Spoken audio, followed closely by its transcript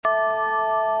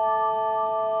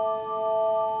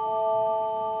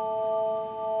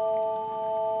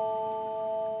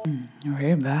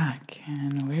We're back,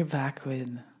 and we're back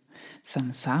with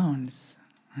some sounds.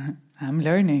 I'm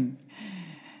learning,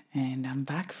 and I'm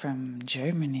back from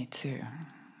Germany too.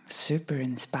 Super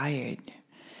inspired.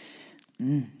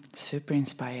 Super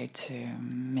inspired to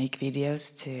make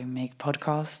videos, to make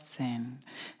podcasts, and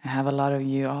I have a lot of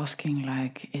you asking,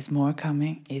 like, is more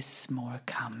coming? Is more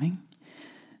coming?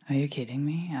 Are you kidding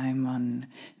me? I'm on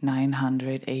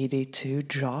 982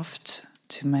 drafts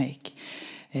to make.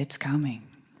 It's coming.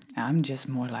 I'm just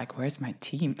more like, where's my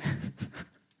team?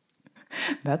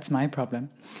 That's my problem.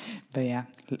 But yeah,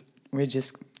 we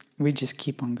just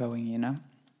keep on going, you know.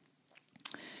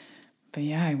 But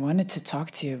yeah, I wanted to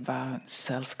talk to you about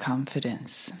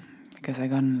self-confidence because I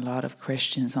got a lot of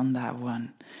questions on that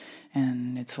one.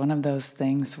 And it's one of those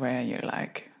things where you're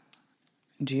like,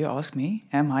 do you ask me?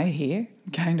 Am I here?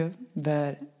 Kind of.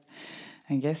 But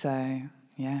I guess I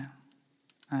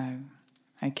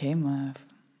came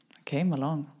a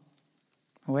long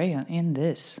way in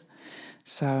this.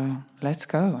 So let's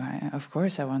go. Of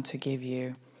course, I want to give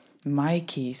you my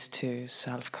keys to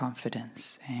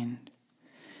self-confidence. And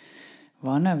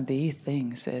one of the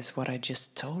things is what I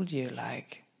just told you,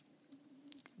 like,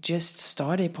 just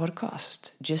start a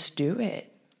podcast. Just do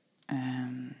it.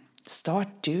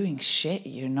 Start doing shit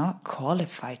you're not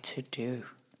qualified to do.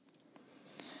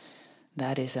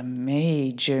 That is a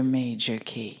major, major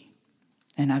key.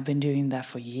 And I've been doing that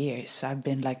for years. I've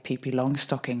been like Pippi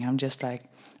Longstocking. I'm just like,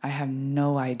 I have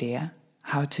no idea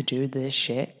how to do this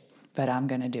shit, but I'm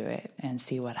going to do it and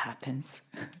see what happens.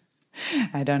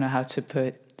 I don't know how to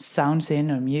put sounds in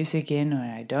or music in, or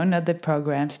I don't know the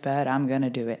programs, but I'm going to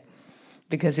do it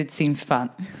because it seems fun.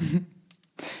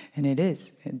 And it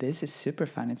is. This is super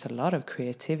fun. It's a lot of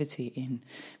creativity in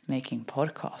making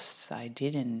podcasts. I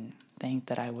didn't think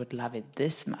that I would love it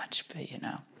this much, but you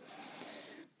know.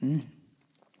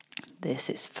 This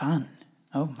is fun.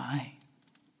 Oh my.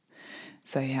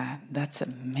 So yeah, that's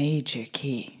a major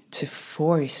key, to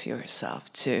force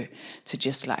yourself to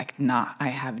just like, nah, I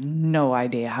have no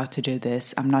idea how to do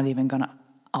this. I'm not even going to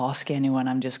ask anyone.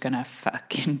 I'm just going to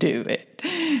fucking do it.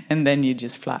 And then you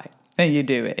just fly and you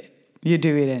do it. You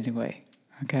do it anyway.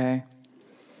 Okay.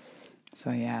 So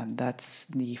yeah, that's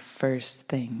the first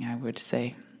thing I would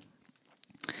say.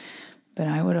 But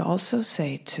I would also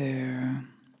say to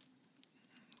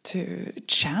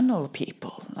channel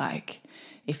people. Like,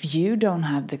 if you don't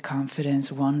have the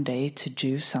confidence one day to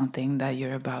do something that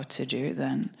you're about to do,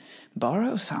 then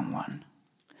borrow someone.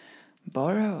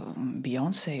 Borrow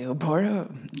Beyonce, or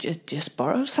just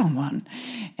borrow someone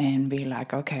and be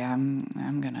like, okay,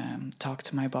 I'm gonna talk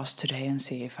to my boss today and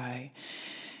see if I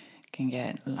can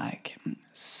get like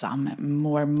some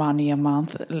more money a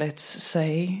month, let's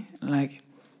say. Like,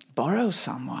 borrow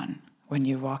someone when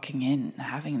you're walking in,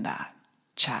 having that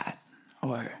chat,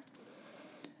 or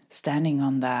standing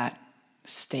on that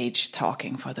stage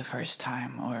talking for the first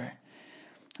time, or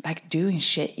like doing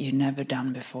shit you've never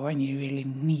done before and you really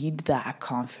need that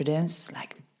confidence.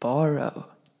 Like, borrow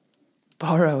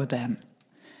them.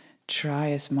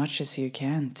 Try as much as you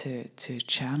can to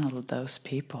channel those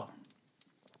people.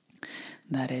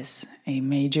 That is a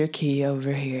major key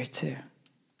over here too.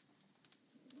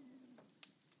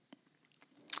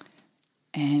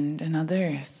 And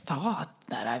another thought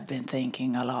that I've been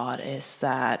thinking a lot is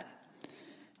that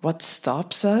what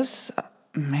stops us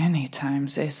many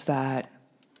times is that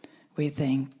we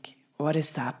think, what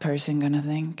is that person going to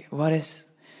think? What is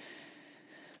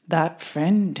that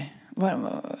friend?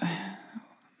 What,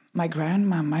 my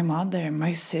grandma, my mother,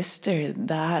 my sister,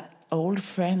 that old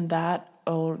friend, that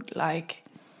old like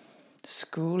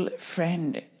school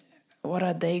friend, what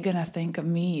are they going to think of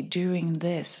me doing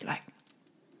this? Like,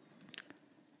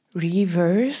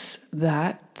 reverse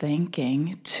that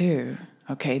thinking to,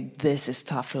 okay, this is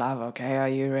tough love, okay, are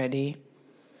you ready?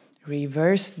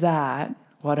 Reverse that,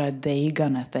 what are they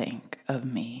gonna think of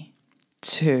me?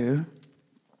 To,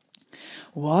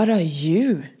 what are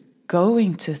you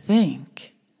going to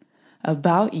think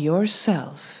about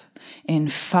yourself in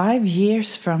 5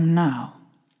 years from now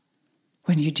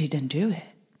when you didn't do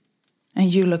it?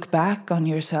 And you look back on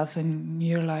yourself and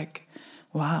you're like,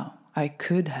 wow, I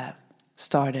could have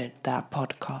started that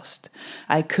podcast.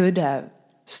 I could have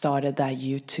started that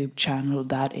YouTube channel,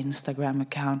 that Instagram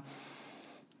account,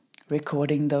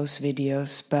 recording those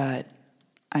videos, but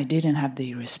I didn't have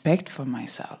the respect for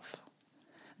myself.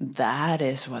 That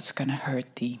is what's gonna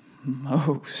hurt the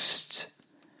most.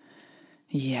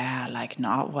 Yeah, like,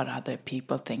 not what other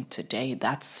people think today.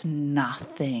 That's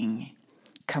nothing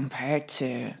compared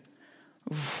to,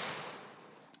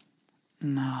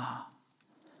 no,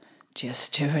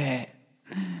 just do it.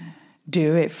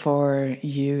 do it for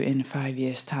you in 5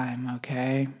 years' time,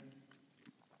 okay?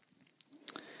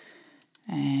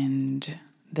 And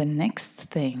the next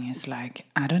thing is like,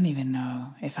 I don't even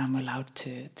know if I'm allowed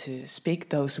to speak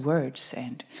those words.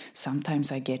 And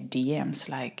sometimes I get DMs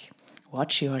like,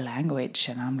 what's your language?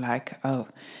 And I'm like, oh,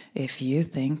 if you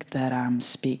think that I'm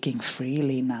speaking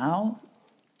freely now,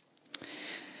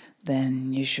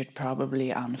 then you should probably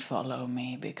unfollow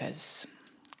me, because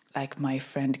like my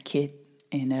friend Kit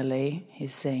in LA,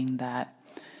 he's saying that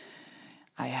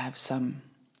I have some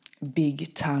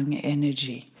big tongue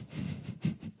energy.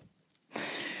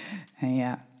 And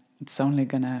yeah,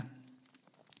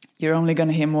 you're only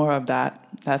gonna hear more of that.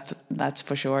 That's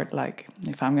for sure. Like,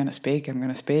 if I'm gonna speak, I'm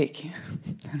gonna speak.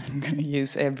 And I'm gonna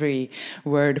use every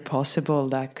word possible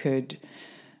that could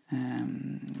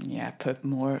put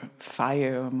more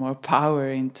fire or more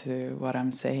power into what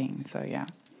I'm saying. So yeah.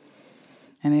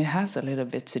 And it has a little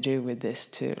bit to do with this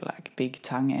too, like big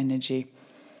tongue energy.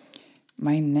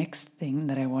 My next thing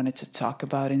that I wanted to talk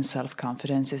about in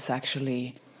self-confidence is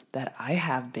actually that I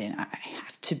have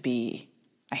to be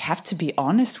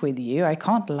honest with you. I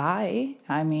can't lie.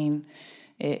 I mean,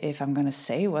 if I'm going to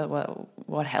say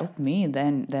what helped me,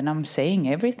 then I'm saying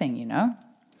everything, you know?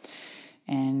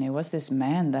 And it was this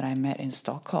man that I met in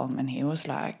Stockholm, and he was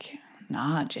like,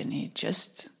 nah, Jenny,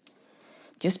 just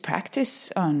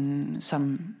practice on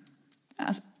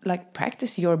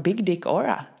practice your big dick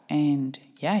aura. And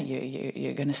yeah,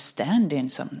 you're going to stand in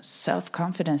some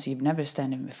self-confidence you've never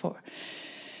stand in before.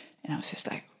 And I was just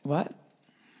like, what?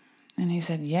 And he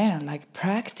said, yeah, like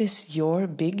practice your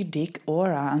big dick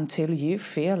aura until you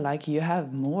feel like you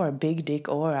have more big dick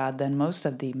aura than most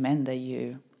of the men that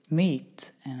you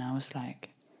meet. And I was like,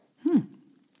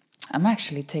 I'm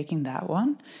actually taking that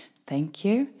one. Thank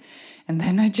you. And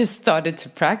then I just started to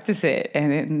practice it.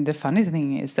 And the funny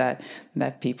thing is that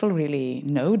people really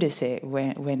notice it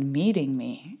when meeting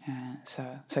me.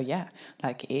 So yeah,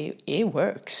 like it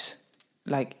works.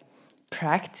 Like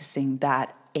practicing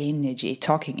that energy,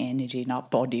 talking energy,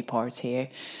 not body parts here,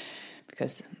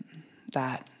 because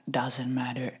that doesn't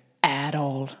matter at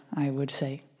all, I would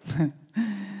say.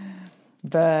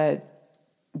 But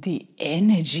the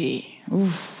energy,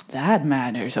 oof, that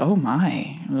matters. Oh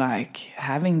my. Like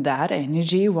having that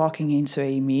energy walking into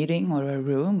a meeting or a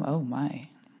room, oh my.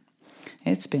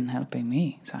 It's been helping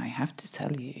me, so I have to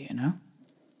tell you, you know.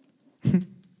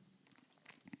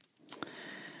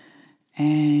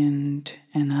 And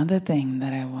another thing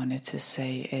that I wanted to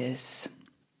say is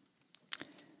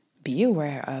be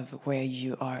aware of where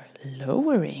you are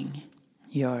lowering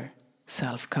your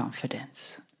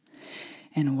self-confidence.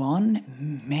 And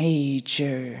one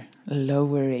major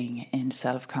lowering in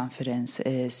self-confidence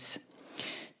is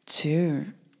to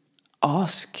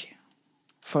ask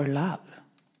for love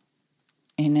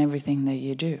in everything that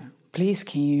you do. Please,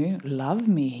 can you love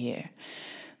me here?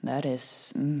 That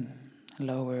is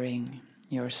lowering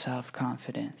your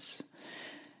self-confidence.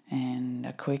 And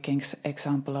a quick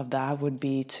example of that would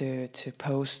be to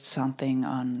post something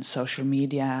on social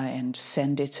media and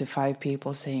send it to 5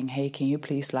 people saying, hey, can you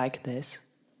please like this?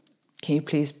 Can you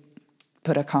please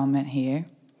put a comment here?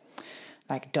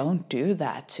 Like, don't do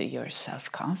that to your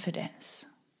self-confidence.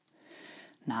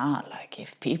 Nah, like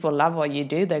if people love what you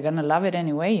do, they're gonna love it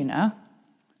anyway, you know?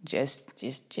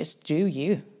 Just do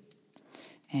you.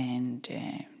 And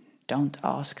don't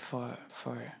ask for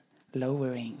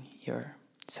lowering your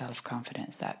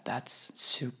self-confidence. That's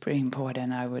super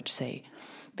important, I would say,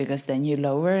 because then you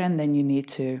lower and then you need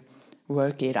to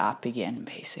work it up again,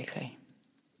 basically.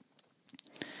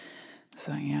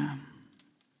 So yeah.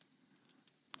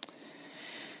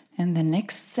 And the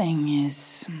next thing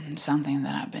is something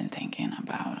that I've been thinking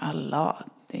about a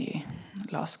lot the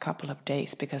last couple of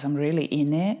days, because I'm really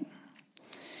in it,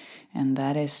 and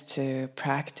that is to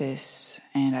practice,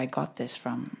 and I got this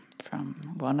from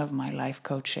one of my life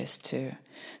coaches, to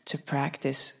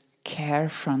practice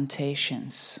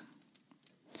carefrontations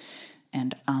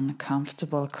and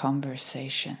uncomfortable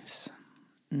conversations.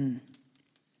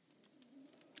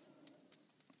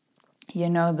 You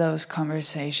know, those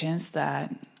conversations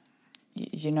that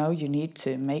you know you need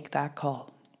to make that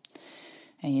call,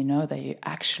 and you know that you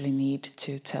actually need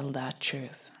to tell that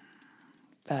truth,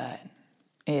 but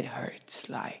it hurts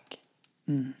like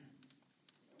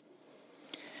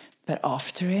But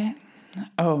after it,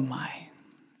 oh my,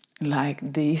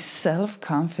 like the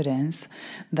self-confidence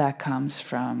that comes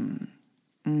from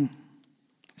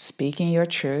speaking your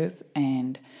truth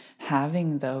and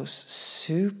having those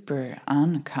super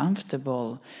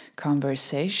uncomfortable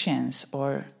conversations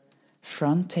or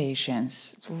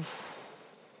frontations.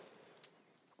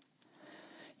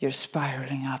 You're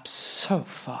spiraling up so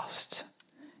fast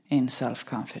in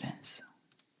self-confidence.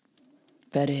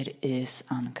 But it is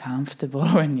uncomfortable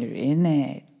when you're in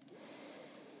it.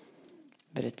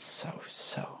 But it's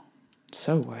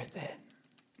so worth it.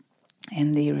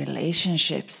 And the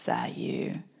relationships that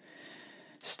you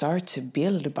start to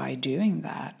build by doing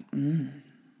that,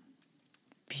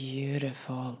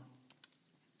 beautiful.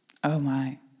 Oh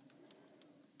my.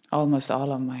 Almost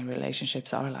all of my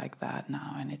relationships are like that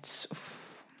now. And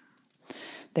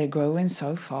they're growing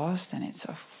so fast, and it's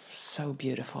so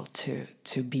beautiful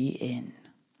to be in.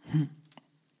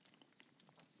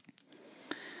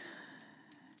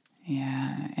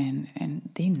 Yeah, and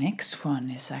the next one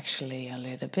is actually a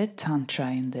little bit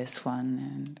tantra in this one,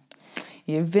 and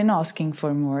you've been asking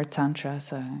for more tantra,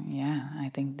 so yeah, I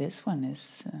think this one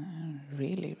is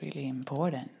really, really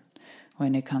important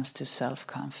when it comes to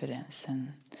self-confidence,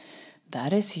 and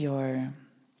that is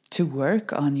to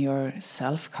work on your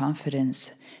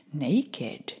self-confidence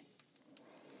naked,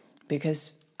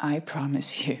 because I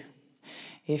promise you,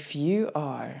 if you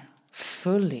are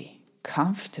fully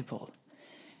comfortable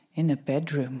in a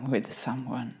bedroom with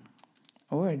someone,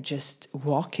 or just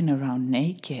walking around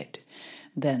naked,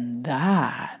 then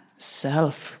that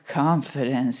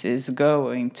self-confidence is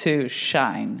going to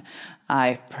shine.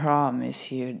 I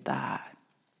promise you that.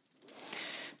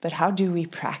 But how do we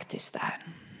practice that?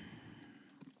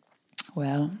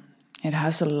 Well, it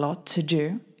has a lot to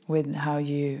do with how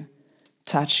you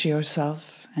touch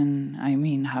yourself, and I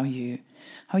mean how you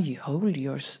hold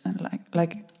yourself.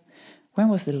 Like when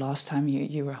was the last time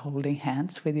you were holding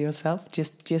hands with yourself,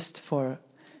 just for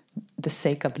the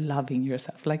sake of loving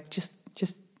yourself? Like just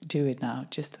do it now.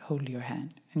 Just hold your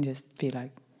hand and just be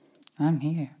like, I'm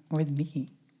here with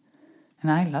me,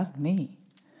 and I love me,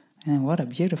 and what a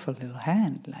beautiful little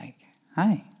hand. Like,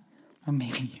 hi. Or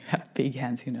maybe you have big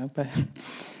hands, but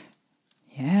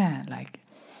yeah, like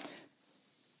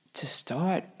to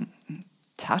start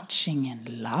touching and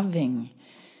loving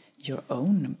your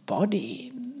own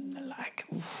body, like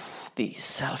the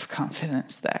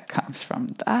self-confidence that comes from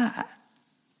that.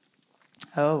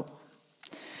 Oh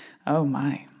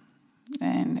my.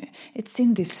 And it's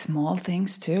in these small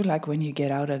things too, like when you get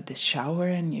out of the shower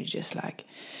and you just like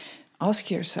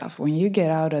ask yourself, when you get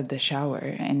out of the shower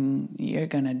and you're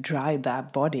going to dry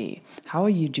that body, how are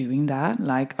you doing that?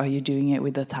 Like, are you doing it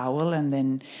with a towel and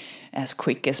then as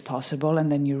quick as possible,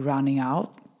 and then you're running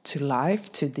out to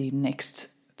life, to the next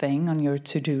thing on your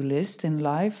to-do list in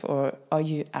life? Or are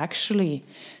you actually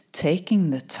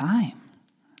taking the time,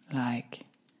 like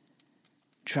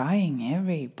drying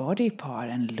every body part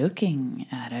and looking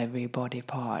at every body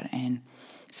part and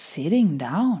sitting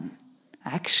down,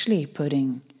 actually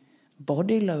putting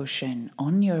body lotion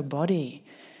on your body,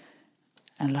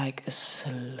 and like a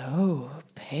slow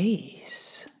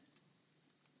pace.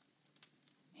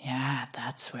 Yeah,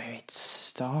 that's where it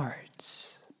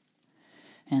starts.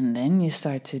 And then you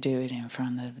start to do it in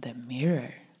front of the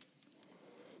mirror.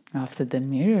 After the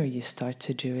mirror, you start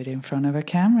to do it in front of a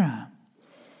camera.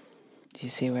 Do you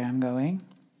see where I'm going?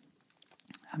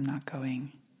 I'm not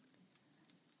going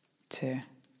to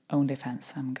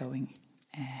OnlyFans. I'm going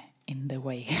in the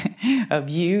way of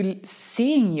you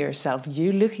seeing yourself,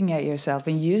 you looking at yourself,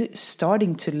 and you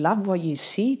starting to love what you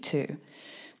see too.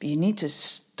 But you need to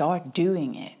start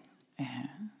doing it.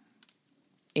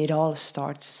 It all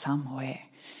starts somewhere,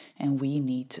 and we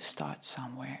need to start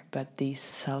somewhere. But the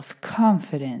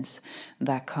self-confidence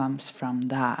that comes from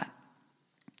that,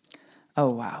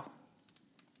 oh wow.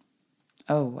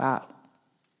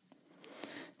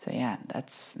 So yeah,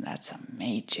 that's a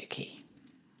major key.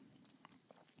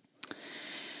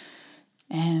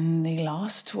 And the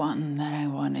last one that I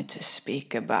wanted to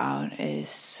speak about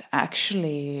is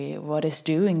actually what is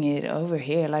doing it over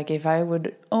here. Like if I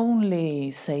would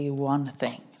only say one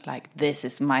thing, like this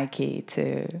is my key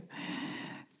to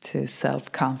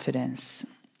self-confidence,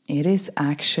 it is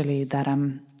actually that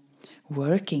I'm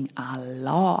working a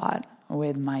lot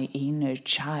with my inner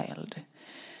child.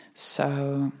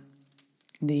 So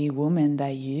the woman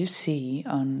that you see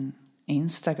on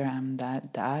Instagram,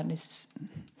 that is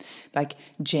like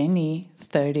Jenny,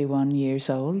 31 years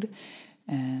old,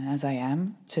 as I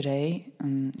am today,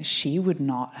 she would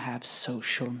not have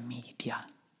social media.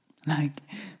 Like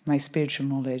my spiritual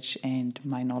knowledge and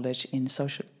my knowledge in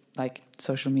social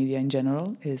media in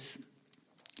general is,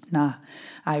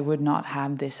 I would not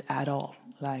have this at all.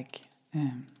 Like,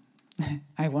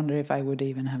 I wonder if I would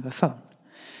even have a phone.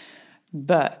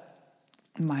 But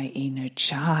my inner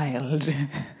child,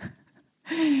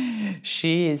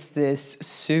 she is this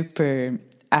super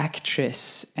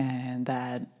actress and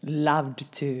that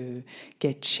loved to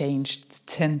get changed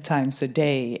 10 times a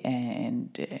day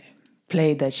and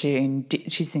play that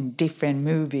she's in different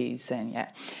movies. And yeah,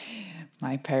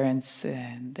 my parents,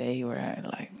 they were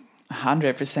like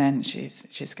 100%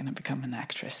 she's gonna become an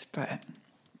actress, but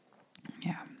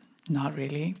yeah, not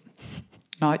really,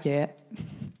 not yet.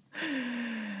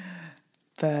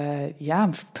 But yeah,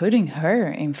 I'm putting her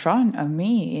in front of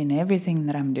me in everything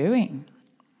that I'm doing.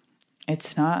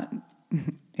 It's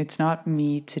not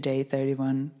me today,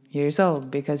 31 years old,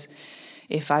 because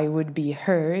if I would be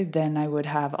her, then I would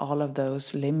have all of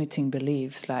those limiting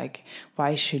beliefs like,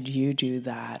 why should you do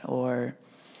that? Or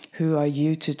who are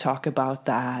you to talk about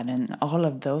that? And all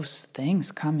of those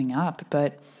things coming up.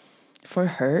 But for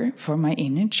her, for my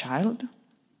inner child,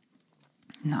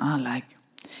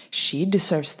 she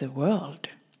deserves the world.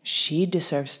 She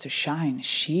deserves to shine.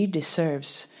 She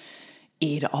deserves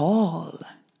it all,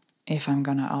 if I'm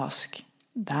gonna ask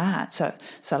that.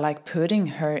 So like putting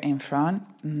her in front,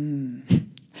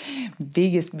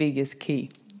 biggest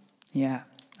key. Yeah,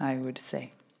 I would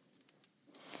say.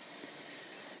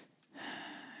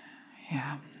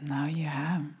 Yeah, now you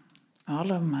have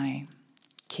all of my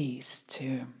keys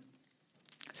to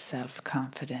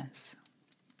self-confidence.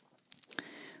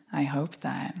 I hope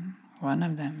that one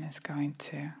of them is going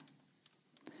to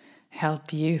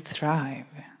help you thrive,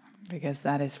 because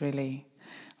that is really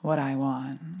what I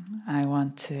want. I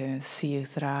want to see you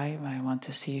thrive, I want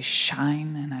to see you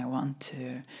shine, and I want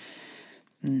to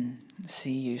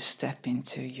see you step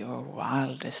into your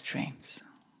wildest dreams.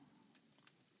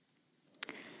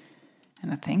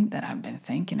 And a thing that I've been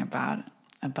thinking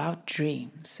about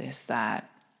dreams is that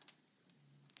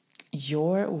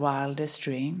your wildest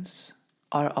dreams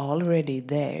are already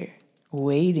there,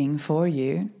 waiting for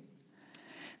you.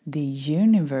 The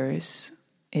universe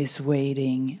is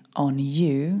waiting on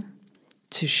you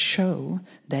to show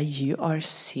that you are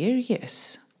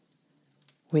serious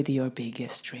with your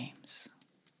biggest dreams.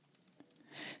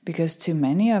 Because to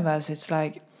many of us, it's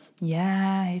like,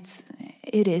 yeah,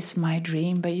 it is my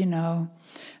dream, but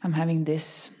I'm having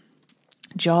this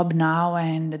job now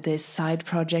and this side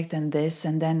project and this,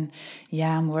 and then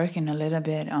I'm working a little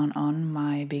bit on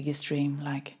my biggest dream,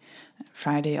 like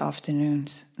Friday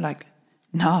afternoons. Like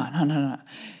no.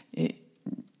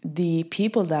 The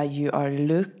people that you are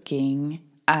looking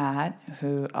at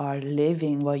who are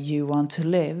living what you want to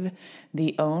live,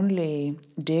 the only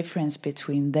difference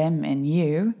between them and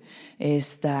you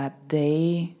is that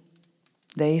they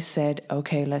said,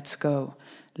 okay, let's go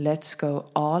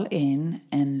all in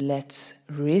and let's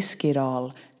risk it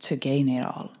all to gain it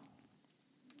all.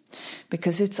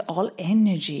 Because it's all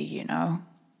energy,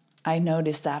 I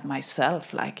noticed that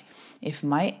myself. Like, if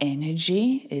my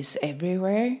energy is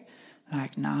everywhere,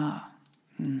 like,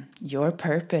 your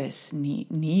purpose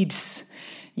needs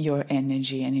your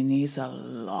energy, and it needs a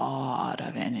lot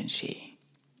of energy.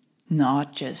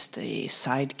 Not just a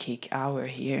sidekick hour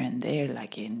here and there,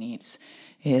 like it needs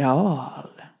it all.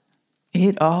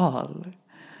 It all.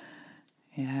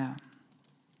 Yeah.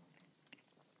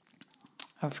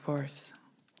 Of course.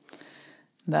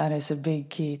 That is a big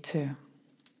key too.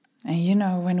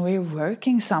 And when we're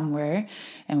working somewhere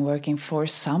and working for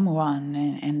someone,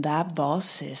 and that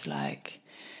boss is like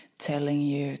telling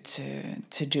you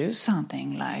to do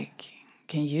something, like,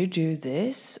 can you do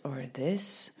this or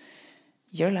this?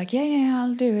 You're like, yeah,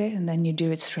 I'll do it. And then you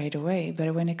do it straight away.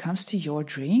 But when it comes to your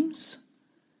dreams,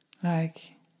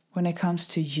 like when it comes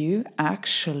to you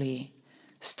actually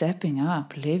stepping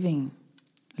up, living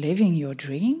your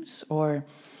dreams, or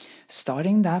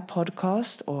starting that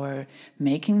podcast, or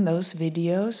making those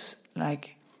videos,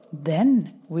 like,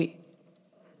 then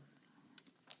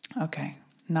okay,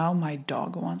 now my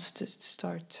dog wants to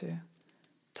start to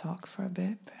talk for a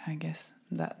bit. I guess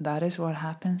that is what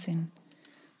happens in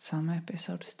some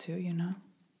episodes too,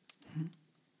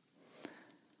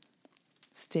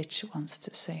 Stitch wants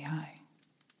to say hi.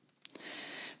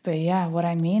 But yeah, what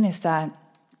I mean is that,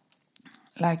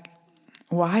 like,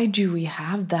 why do we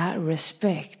have that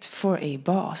respect for a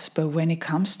boss, but when it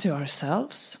comes to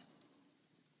ourselves,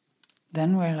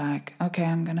 then we're like, okay,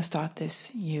 I'm going to start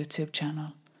this YouTube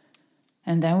channel.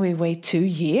 And then we wait 2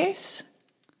 years.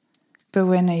 But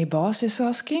when a boss is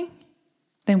asking,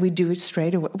 then we do it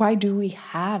straight away. Why do we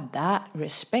have that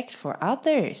respect for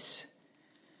others?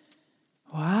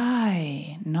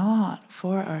 Why not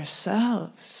for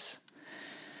ourselves?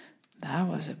 That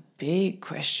was a big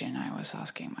question I was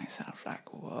asking myself,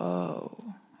 like,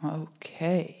 whoa,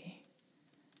 okay.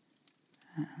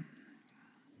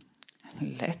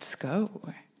 Let's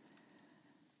go.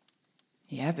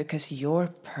 Yeah, because your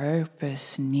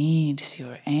purpose needs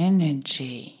your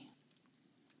energy.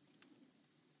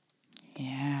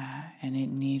 Yeah, and it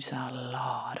needs a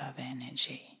lot of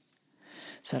energy.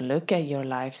 So look at your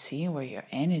life, see where your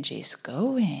energy is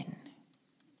going,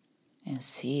 and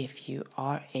see if you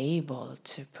are able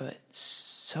to put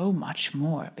so much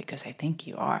more, because I think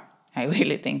you are. I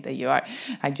really think that you are.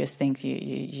 I just think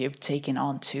you've taken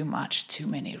on too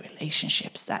many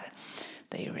relationships that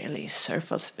they really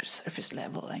surface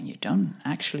level, and you don't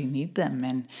actually need them.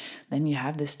 And then you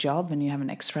have this job, and you have an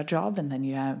extra job, and then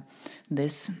you have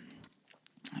this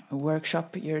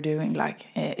workshop you're doing. Like,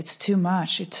 it's too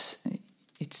much.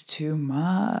 It's too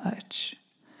much.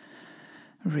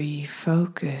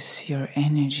 Refocus your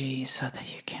energy so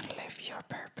that you can live your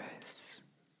purpose.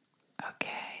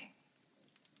 Okay.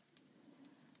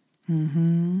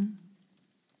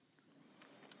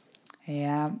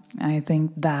 Yeah, I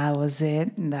think that was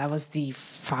it. That was the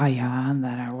fire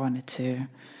that I wanted to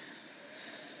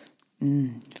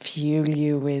fuel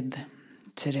you with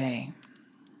today.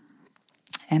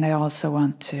 And I also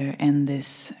want to end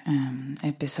this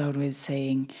episode with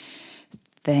saying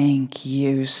thank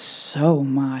you so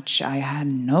much. I had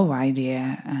no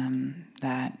idea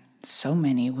that so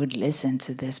many would listen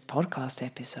to this podcast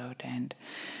episode. And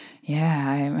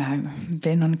yeah, I've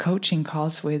been on coaching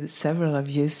calls with several of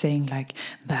you saying like,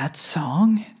 that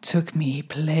song took me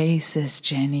places,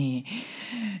 Jenny.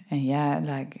 And yeah,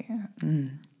 like,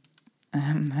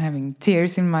 I'm having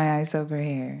tears in my eyes over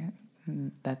here.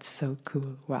 That's so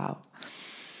cool. Wow.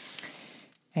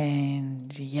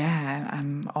 And yeah,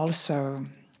 I'm also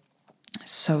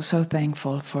so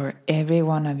thankful for every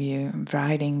one of you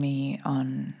writing me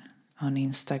on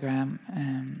Instagram.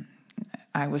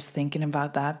 I was thinking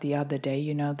about that the other day.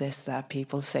 You know this, that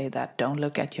people say that don't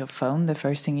look at your phone the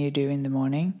first thing you do in the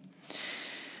morning.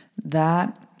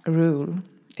 That rule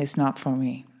is not for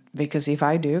me, because if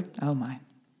I do, oh my.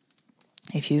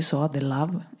 If you saw the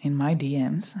love in my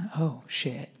DMs, oh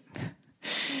shit.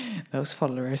 Those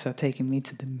followers are taking me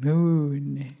to the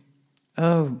moon.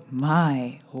 Oh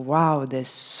my, wow, there's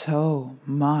so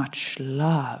much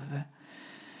love.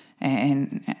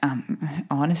 And I'm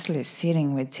honestly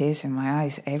sitting with tears in my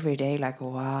eyes every day, like,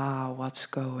 wow, what's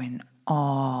going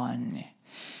on?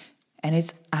 And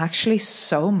it's actually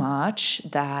so much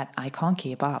that I can't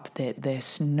keep up.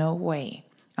 There's no way.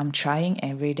 I'm trying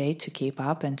every day to keep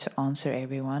up and to answer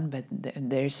everyone, but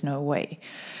there's no way.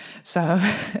 So,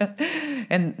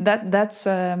 and that's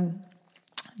a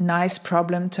nice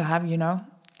problem to have, you know.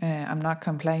 I'm not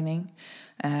complaining,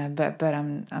 but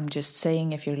I'm just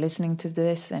saying, if you're listening to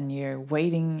this and you're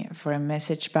waiting for a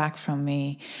message back from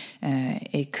me,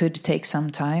 it could take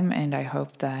some time. And I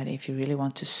hope that if you really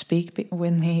want to speak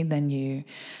with me, then you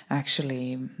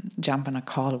actually jump on a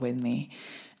call with me.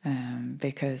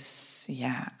 Because,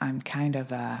 yeah, I'm kind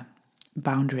of a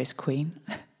boundaries queen.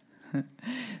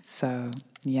 So,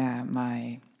 yeah,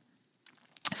 my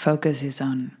focus is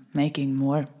on making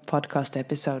more podcast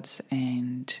episodes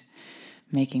and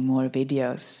making more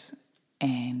videos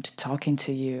and talking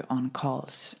to you on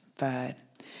calls. But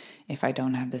if I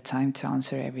don't have the time to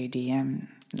answer every DM,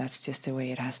 that's just the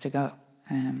way it has to go.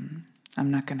 I'm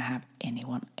not going to have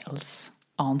anyone else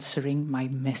answering my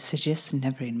messages,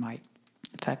 never in my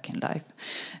fucking life.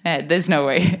 There's no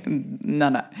way.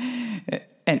 No.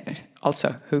 And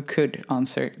also, who could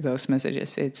answer those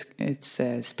messages? It's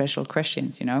special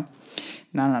questions, you know.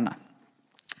 No.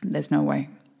 There's no way.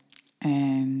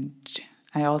 And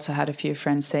I also had a few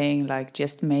friends saying, like,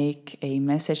 just make a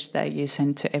message that you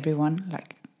send to everyone.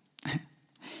 Like,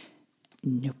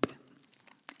 nope,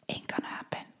 ain't gonna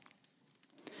happen.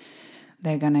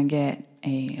 They're gonna get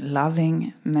a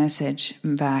loving message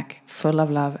back, full of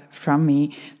love from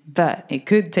me, but it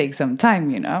could take some time,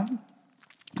 you know.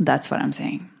 That's what I'm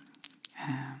saying.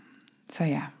 So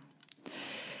yeah,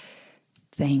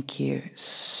 thank you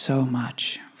so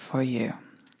much for you.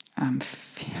 I'm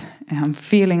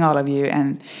feeling all of you,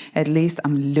 and at least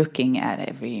I'm looking at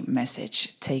every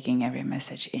message, taking every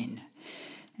message in,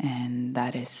 and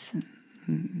that is,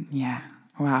 yeah,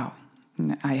 wow.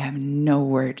 I have no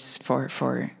words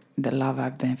for the love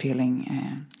I've been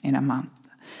feeling in a month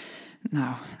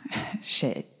now.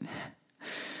 Shit.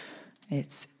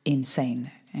 It's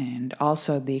insane. And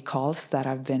also the calls that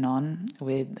I've been on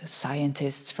with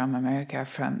scientists from America,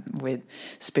 with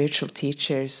spiritual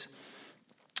teachers,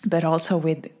 but also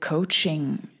with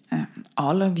coaching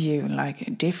all of you,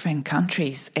 like different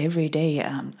countries every day.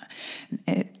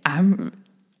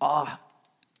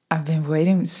 I've been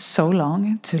waiting so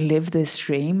long to live this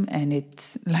dream, and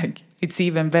it's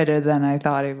even better than I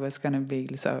thought it was going to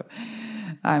be. So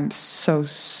I'm so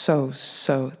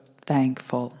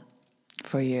thankful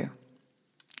for you.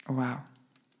 Wow.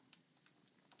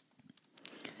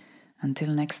 Until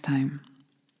next time,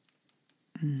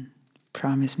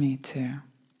 promise me to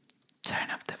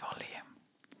turn up the volume.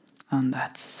 on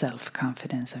that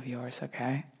self-confidence of yours,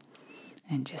 okay?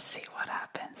 And just see what